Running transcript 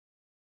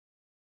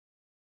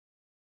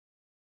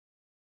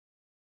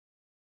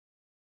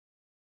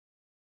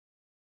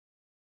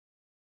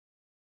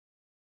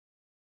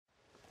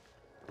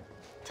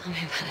Tell me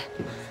about it.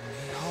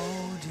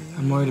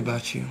 I'm worried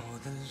about you.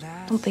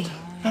 Don't be.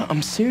 No,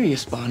 I'm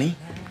serious, Bonnie.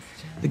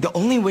 Like, the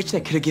only witch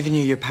that could have given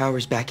you your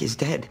powers back is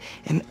dead.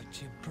 And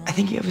I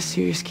think you have a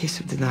serious case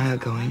of denial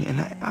going,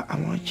 and I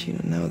want you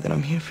to know that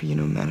I'm here for you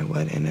no matter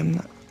what, and I'm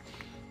not...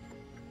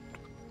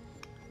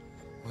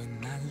 When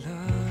I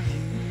love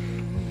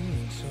you,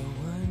 it's so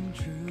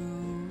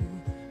untrue.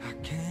 I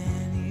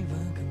can't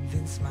even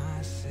convince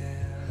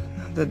myself.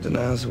 Not that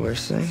denial's the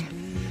worst thing.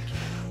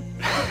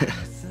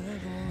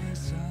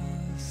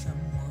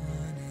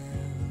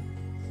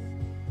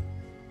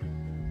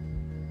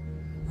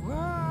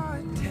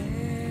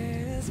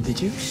 Did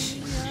you?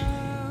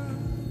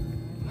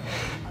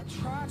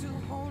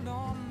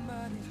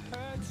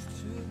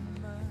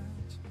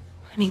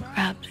 When he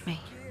grabbed me,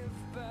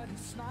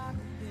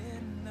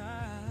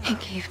 he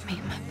gave me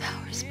my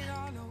powers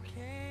back.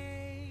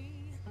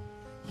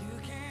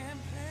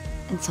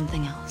 And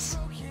something else.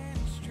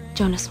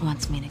 Jonas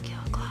wants me to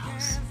kill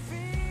Klaus.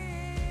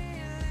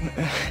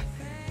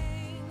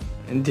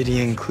 And did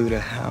he include a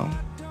how?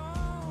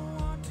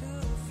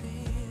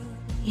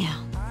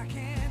 Yeah.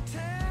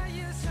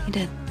 He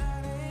did.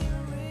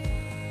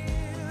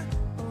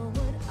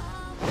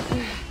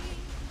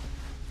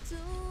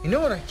 You know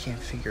what I can't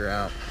figure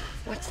out?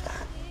 What's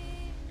that?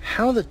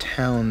 How the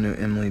town knew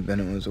Emily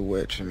Bennett was a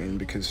witch. I mean,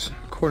 because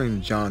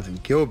according to Jonathan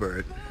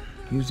Gilbert,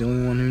 he was the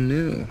only one who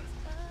knew.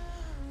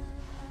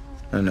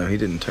 I know, he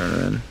didn't turn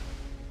her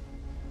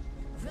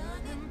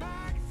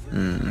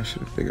in. I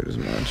should have figured as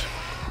much.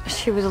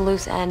 She was a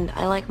loose end.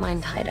 I like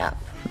mine tied up.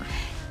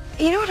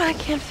 You know what I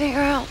can't figure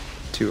out?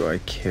 Do I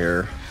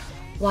care?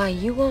 Why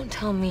you won't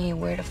tell me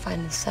where to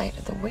find the site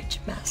of the witch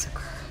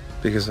massacre.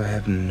 Because I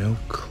have no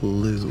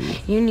clue.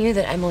 You knew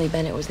that Emily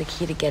Bennett was the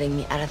key to getting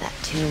me out of that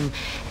tomb.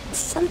 And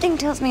something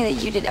tells me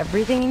that you did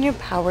everything in your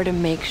power to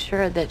make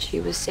sure that she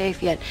was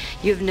safe, yet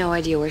you have no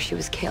idea where she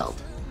was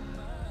killed.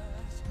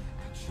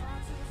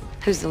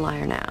 Who's the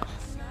liar now?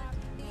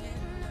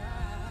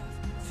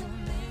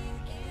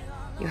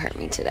 You hurt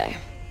me today.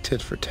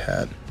 Tit for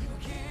tat.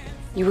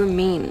 You were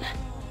mean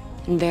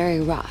and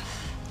very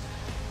rough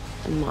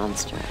and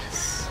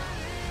monstrous.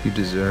 You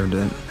deserved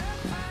it.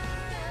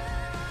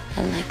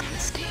 I like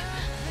this statement.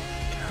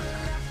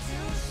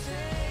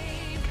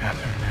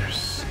 Catherine, there's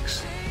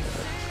 6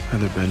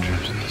 other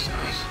bedrooms in this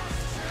house.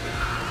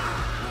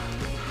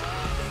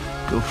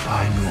 Go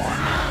find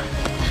one.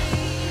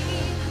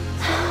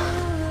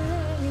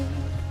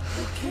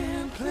 You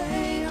can't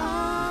play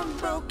on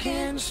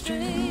broken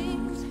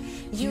strings.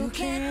 You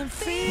can't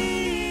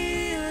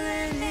feel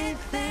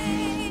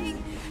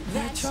anything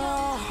that your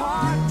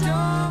heart